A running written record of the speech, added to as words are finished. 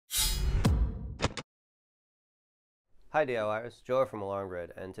Hi DIYers, Joe from Alarm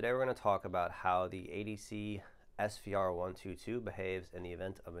Grid, and today we're going to talk about how the ADC-SVR122 behaves in the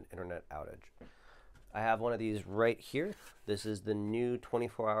event of an internet outage. I have one of these right here. This is the new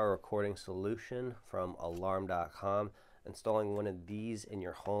 24-hour recording solution from Alarm.com. Installing one of these in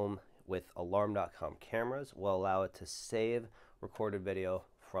your home with Alarm.com cameras will allow it to save recorded video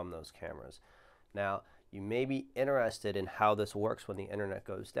from those cameras. Now, you may be interested in how this works when the internet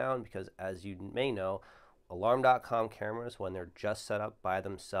goes down because, as you may know, Alarm.com cameras, when they're just set up by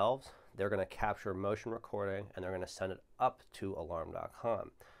themselves, they're going to capture motion recording and they're going to send it up to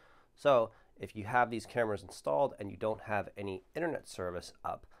Alarm.com. So if you have these cameras installed and you don't have any internet service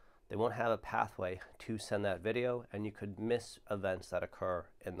up, they won't have a pathway to send that video and you could miss events that occur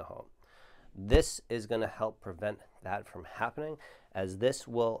in the home. This is going to help prevent that from happening, as this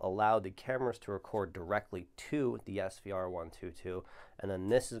will allow the cameras to record directly to the SVR122, and then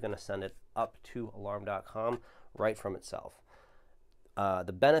this is going to send it up to Alarm.com right from itself.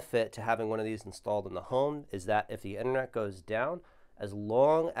 The benefit to having one of these installed in the home is that if the internet goes down, as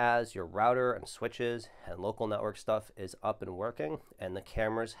long as your router and switches and local network stuff is up and working and the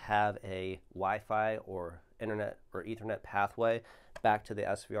cameras have a Wi-Fi or internet or Ethernet pathway back to the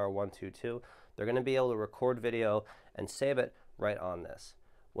SVR122, they're going to be able to record video and save it right on this.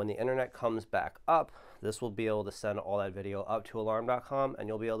 When the internet comes back up, this will be able to send all that video up to Alarm.com and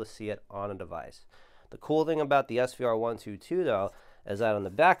you'll be able to see it on a device. The cool thing about the SVR122 though is that on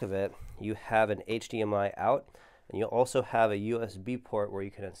the back of it you have an HDMI out, and you also have a USB port where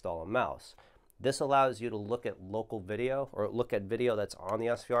you can install a mouse. This allows you to look at local video or look at video that's on the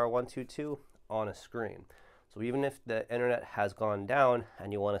SVR122 on a screen. So even if the internet has gone down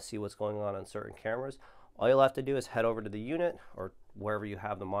and you want to see what's going on certain cameras, all you'll have to do is head over to the unit or wherever you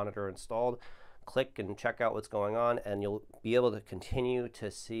have the monitor installed, click and check out what's going on, and you'll be able to continue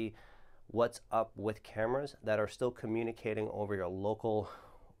to see what's up with cameras that are still communicating over your local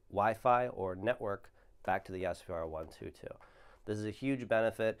Wi-Fi or network back to the SVR122. This is a huge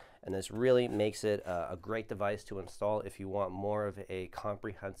benefit, and this really makes it a great device to install if you want more of a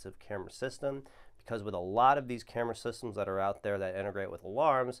comprehensive camera system, because with a lot of these camera systems that are out there that integrate with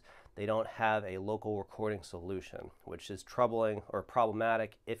alarms, they don't have a local recording solution, which is troubling or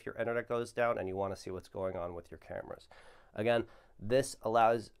problematic if your internet goes down and you want to see what's going on with your cameras. Again, this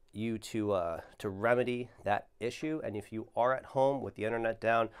allows you to remedy that issue, and if you are at home with the internet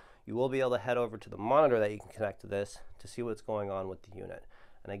down, you will be able to head over to the monitor that you can connect to this to see what's going on with the unit.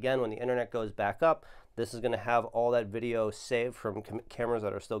 And again, when the internet goes back up, this is going to have all that video saved from cameras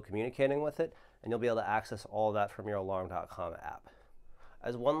that are still communicating with it, and you'll be able to access all of that from your Alarm.com app.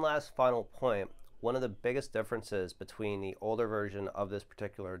 As one last final point, one of the biggest differences between the older version of this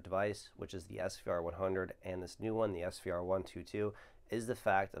particular device, which is the SVR100, and this new one, the SVR122, is the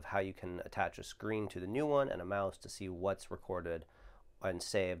fact of how you can attach a screen to the new one and a mouse to see what's recorded and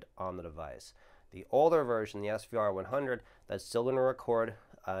saved on the device. The older version, the SVR100, that's still going to record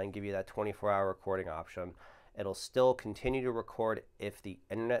and give you that 24-hour recording option. It'll still continue to record if the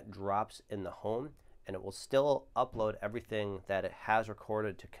internet drops in the home, and it will still upload everything that it has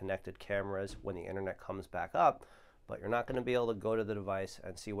recorded to connected cameras when the internet comes back up, but you're not going to be able to go to the device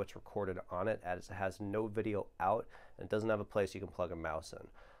and see what's recorded on it, as it has no video out and it doesn't have a place you can plug a mouse in.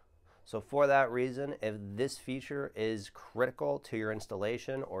 So for that reason, if this feature is critical to your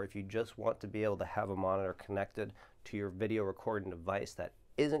installation, or if you just want to be able to have a monitor connected to your video recording device that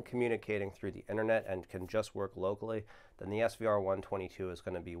isn't communicating through the internet and can just work locally, then the SVR122 is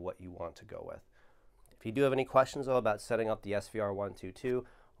going to be what you want to go with. If you do have any questions though about setting up the SVR122,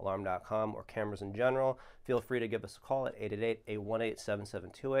 Alarm.com, or cameras in general, feel free to give us a call at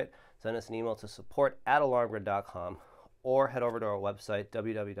 888-818-7728. Send us an email to support@alarmgrid.com, or head over to our website,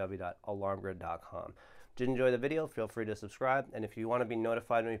 www.alarmgrid.com. Did you enjoy the video? Feel free to subscribe, and if you want to be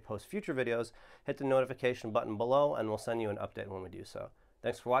notified when we post future videos, hit the notification button below and we'll send you an update when we do so.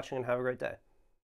 Thanks for watching and have a great day.